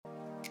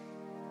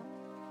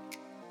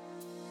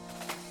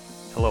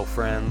Hello,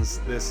 friends.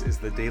 This is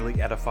the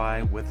Daily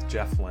Edify with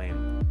Jeff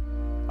Lane,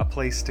 a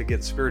place to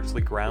get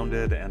spiritually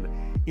grounded and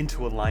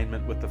into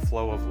alignment with the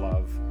flow of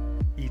love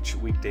each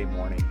weekday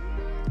morning.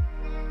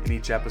 In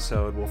each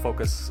episode, we'll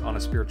focus on a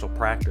spiritual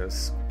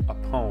practice, a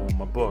poem,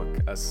 a book,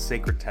 a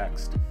sacred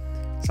text,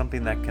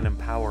 something that can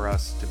empower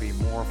us to be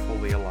more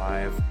fully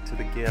alive to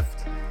the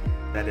gift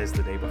that is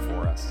the day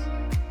before us.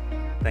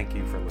 Thank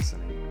you for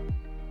listening.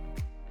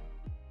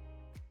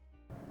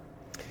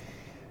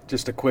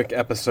 Just a quick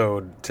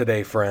episode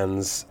today,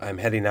 friends. I'm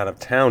heading out of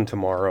town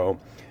tomorrow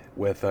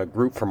with a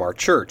group from our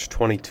church.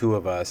 22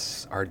 of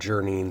us are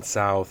journeying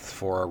south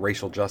for a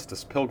racial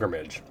justice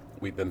pilgrimage.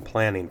 We've been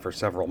planning for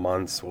several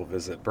months. We'll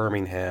visit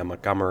Birmingham,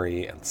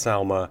 Montgomery, and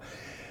Selma.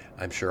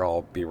 I'm sure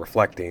I'll be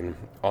reflecting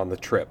on the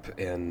trip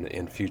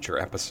in future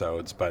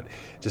episodes, but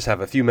just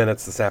have a few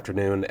minutes this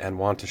afternoon and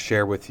want to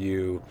share with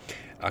you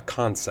a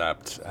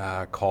concept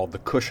called the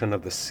cushion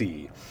of the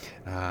sea.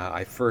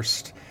 I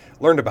first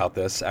learned about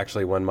this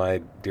actually when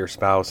my dear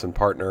spouse and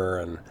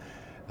partner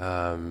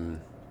and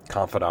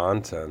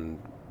confidant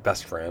and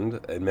best friend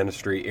in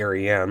ministry,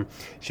 Arianne,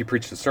 she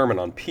preached a sermon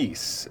on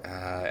peace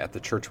at the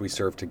church we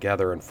served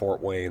together in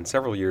Fort Wayne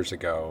several years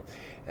ago,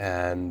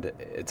 and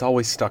it's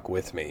always stuck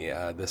with me.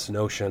 This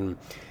notion,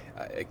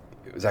 it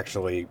was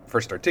actually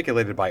first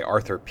articulated by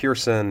Arthur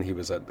Pierson. He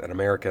was an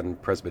American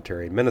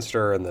Presbyterian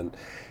minister in the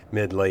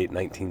mid-late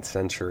 19th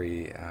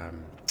century,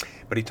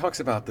 but he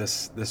talks about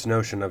this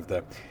notion of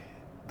the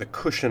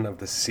cushion of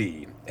the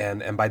sea,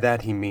 and by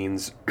that he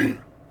means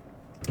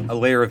a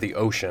layer of the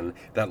ocean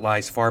that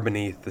lies far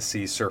beneath the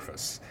sea's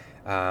surface.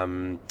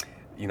 And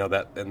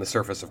the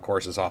surface, of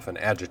course, is often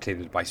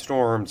agitated by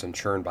storms and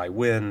churned by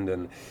wind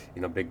and,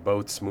 big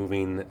boats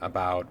moving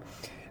about.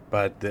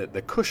 But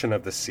the cushion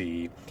of the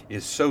sea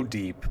is so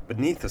deep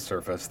beneath the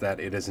surface that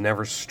it is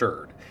never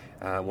stirred.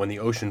 When the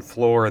ocean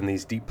floor in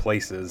these deep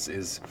places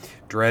is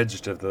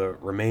dredged of the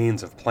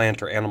remains of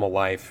plant or animal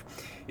life,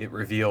 it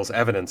reveals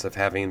evidence of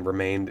having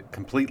remained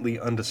completely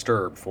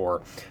undisturbed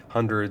for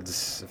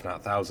hundreds, if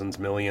not thousands,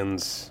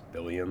 millions,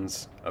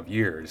 billions of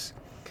years.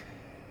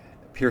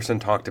 Pearson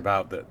talked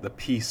about the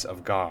peace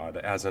of God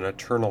as an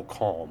eternal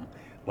calm,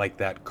 like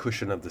that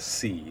cushion of the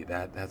sea,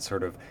 that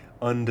sort of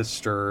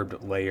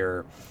undisturbed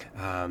layer.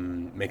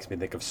 Makes me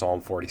think of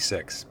Psalm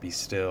 46, "Be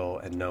still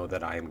and know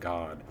that I am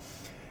God,"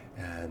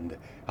 and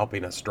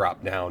helping us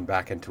drop down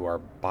back into our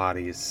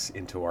bodies,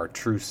 into our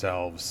true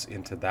selves,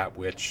 into that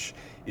which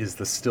is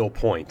the still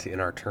point in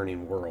our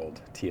turning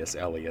world, T.S.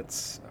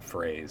 Eliot's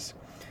phrase.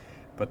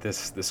 But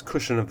this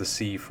cushion of the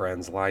sea,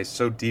 friends, lies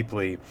so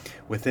deeply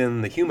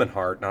within the human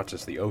heart, not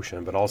just the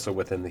ocean, but also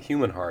within the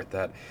human heart,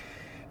 that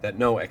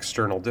no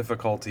external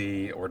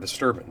difficulty or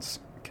disturbance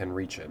can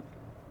reach it.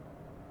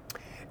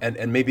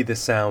 And maybe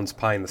this sounds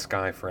pie in the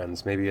sky,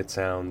 friends. Maybe it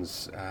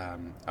sounds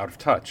out of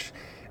touch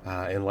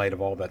in light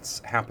of all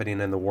that's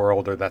happening in the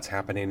world, or that's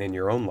happening in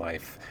your own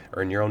life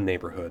or in your own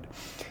neighborhood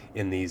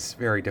in these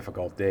very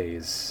difficult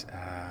days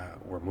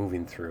we're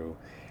moving through.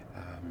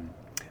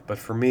 But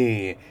for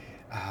me,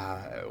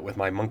 with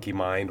my monkey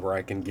mind, where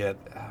I can get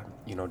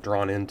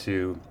drawn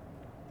into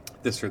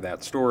this or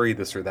that story,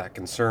 this or that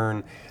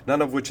concern,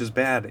 none of which is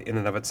bad in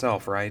and of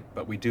itself, right?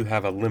 But we do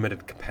have a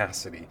limited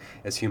capacity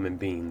as human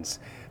beings.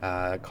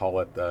 Call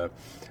it the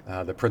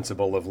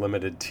principle of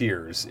limited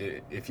tears,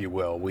 if you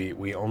will.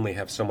 We only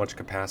have so much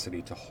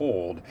capacity to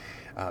hold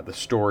the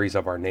stories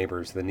of our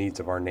neighbors, the needs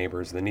of our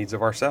neighbors, the needs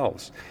of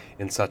ourselves,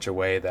 in such a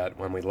way that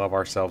when we love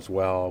ourselves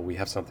well, we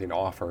have something to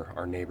offer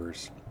our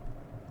neighbors.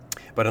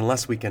 But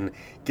unless we can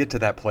get to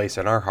that place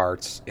in our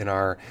hearts, in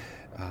our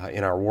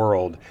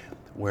world,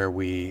 where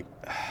we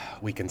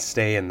can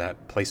stay in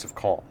that place of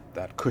calm,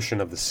 that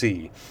cushion of the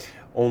sea,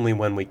 only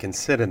when we can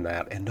sit in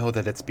that and know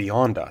that it's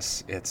beyond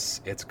us,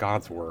 it's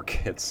God's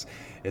work, it's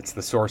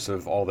the source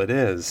of all that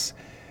is,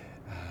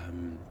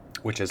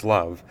 which is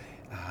love.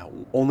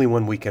 Only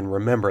when we can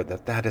remember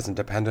that isn't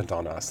dependent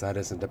on us, that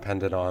isn't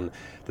dependent on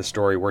the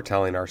story we're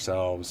telling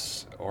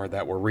ourselves or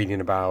that we're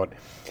reading about,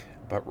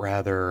 but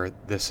rather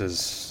this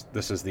is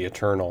the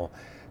eternal,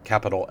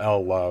 capital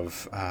L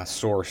love,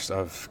 source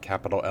of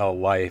capital L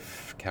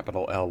life,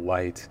 capital L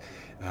light,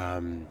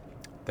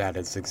 that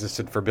has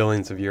existed for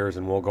billions of years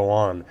and will go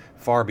on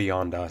far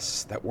beyond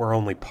us, that we're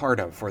only part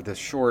of for this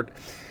short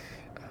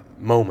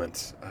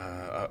moment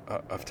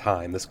of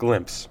time, this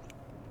glimpse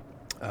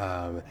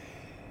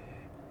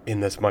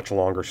in this much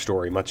longer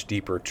story, much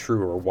deeper,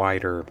 truer,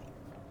 wider,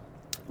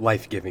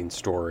 life-giving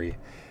story.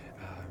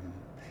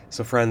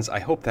 So friends, I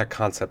hope that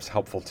concept's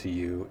helpful to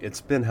you. It's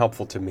been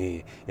helpful to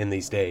me in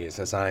these days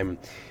as I'm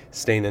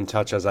staying in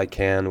touch as I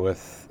can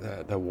with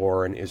the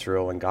war in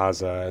Israel and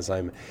Gaza, as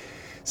I'm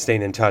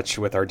staying in touch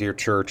with our dear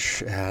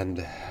church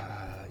and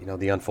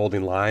the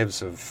unfolding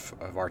lives of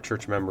our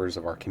church members,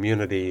 of our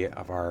community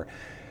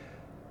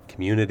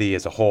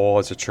as a whole,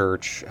 as a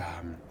church,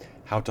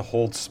 how to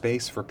hold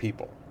space for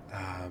people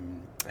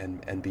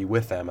and be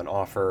with them and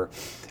offer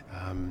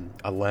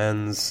a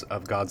lens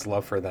of God's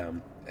love for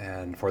them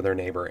and for their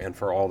neighbor and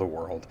for all the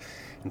world,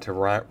 and to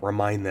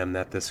remind them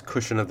that this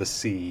cushion of the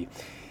sea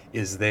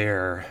is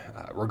there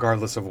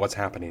regardless of what's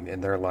happening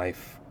in their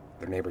life,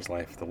 their neighbor's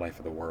life, the life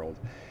of the world.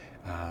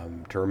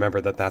 To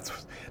remember that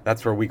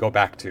that's where we go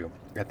back to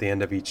at the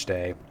end of each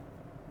day.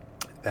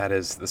 That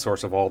is the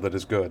source of all that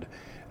is good.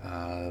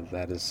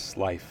 That is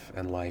life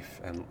and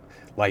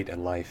light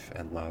and life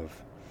and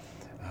love.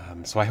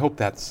 So I hope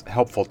that's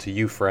helpful to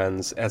you,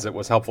 friends, as it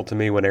was helpful to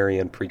me when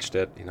Arianne preached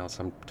it,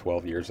 some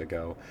 12 years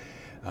ago.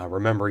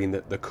 Remembering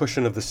the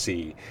cushion of the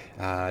sea.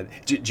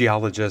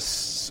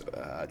 Geologists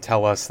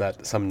tell us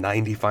that some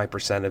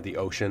 95% of the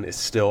ocean is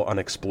still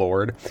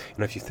unexplored.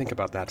 If you think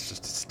about that, it's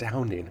just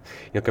astounding.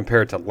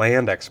 Compared to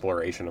land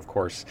exploration, of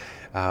course,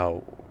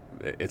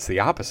 it's the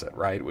opposite,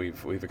 right?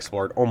 We've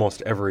explored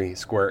almost every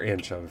square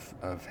inch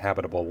of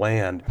habitable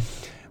land.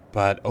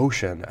 But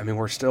ocean,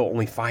 we're still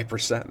only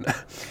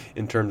 5%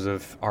 in terms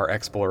of our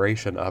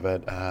exploration of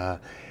it.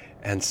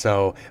 And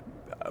so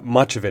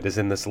much of it is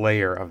in this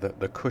layer of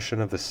the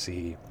cushion of the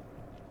sea,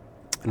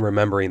 and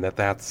remembering that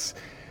that's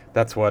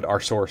what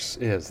our source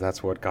is.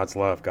 That's what God's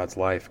love, God's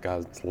life,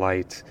 God's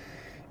light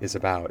is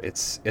about.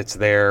 It's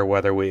there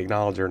whether we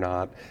acknowledge or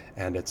not,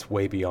 and it's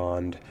way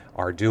beyond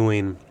our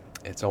doing.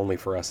 It's only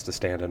for us to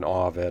stand in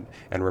awe of it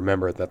and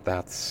remember that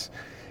that's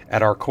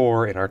at our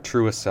core, in our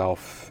truest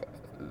self.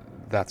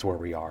 That's where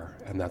we are,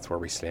 and that's where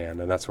we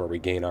stand, and that's where we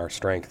gain our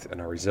strength and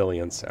our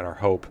resilience and our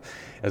hope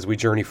as we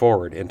journey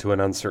forward into an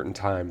uncertain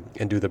time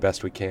and do the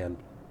best we can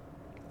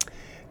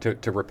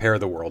to repair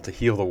the world, to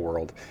heal the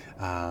world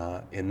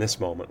in this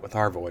moment with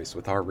our voice,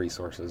 with our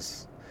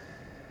resources,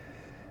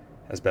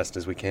 as best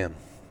as we can.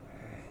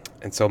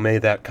 And so may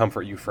that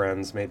comfort you,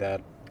 friends. May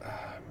that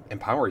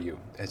empower you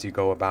as you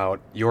go about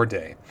your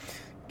day,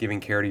 giving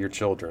care to your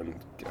children,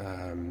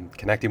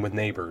 connecting with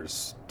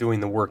neighbors, doing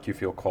the work you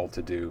feel called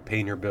to do,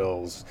 paying your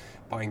bills,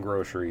 buying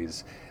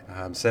groceries,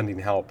 sending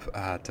help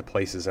to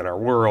places in our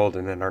world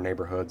and in our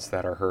neighborhoods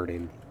that are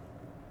hurting.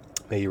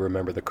 May you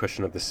remember the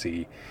cushion of the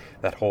sea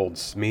that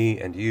holds me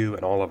and you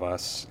and all of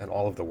us and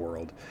all of the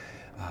world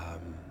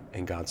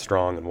in God's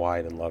strong and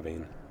wide and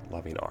loving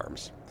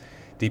arms.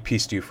 Deep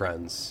peace to you,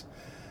 friends.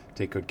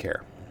 Take good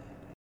care.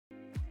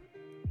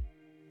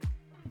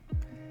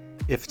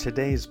 If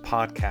today's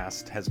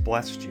podcast has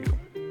blessed you,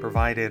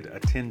 provided a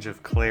tinge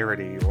of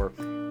clarity or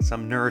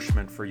some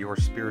nourishment for your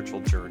spiritual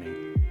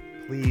journey,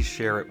 please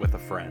share it with a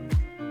friend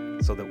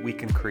so that we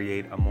can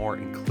create a more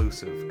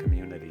inclusive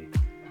community.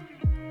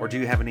 Or do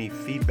you have any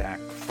feedback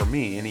for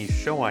me, any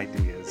show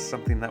ideas,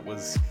 something that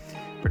was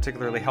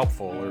particularly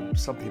helpful or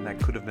something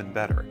that could have been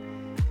better?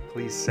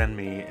 Please send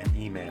me an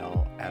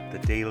email at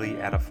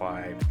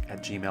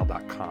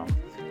thedailyedify@gmail.com.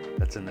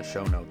 That's in the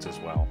show notes as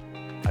well.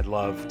 I'd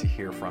love to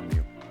hear from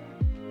you.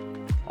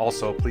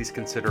 Also, please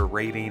consider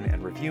rating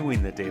and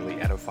reviewing The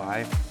Daily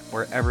Edify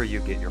wherever you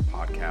get your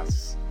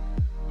podcasts.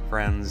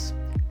 Friends,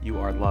 you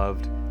are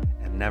loved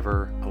and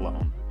never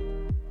alone.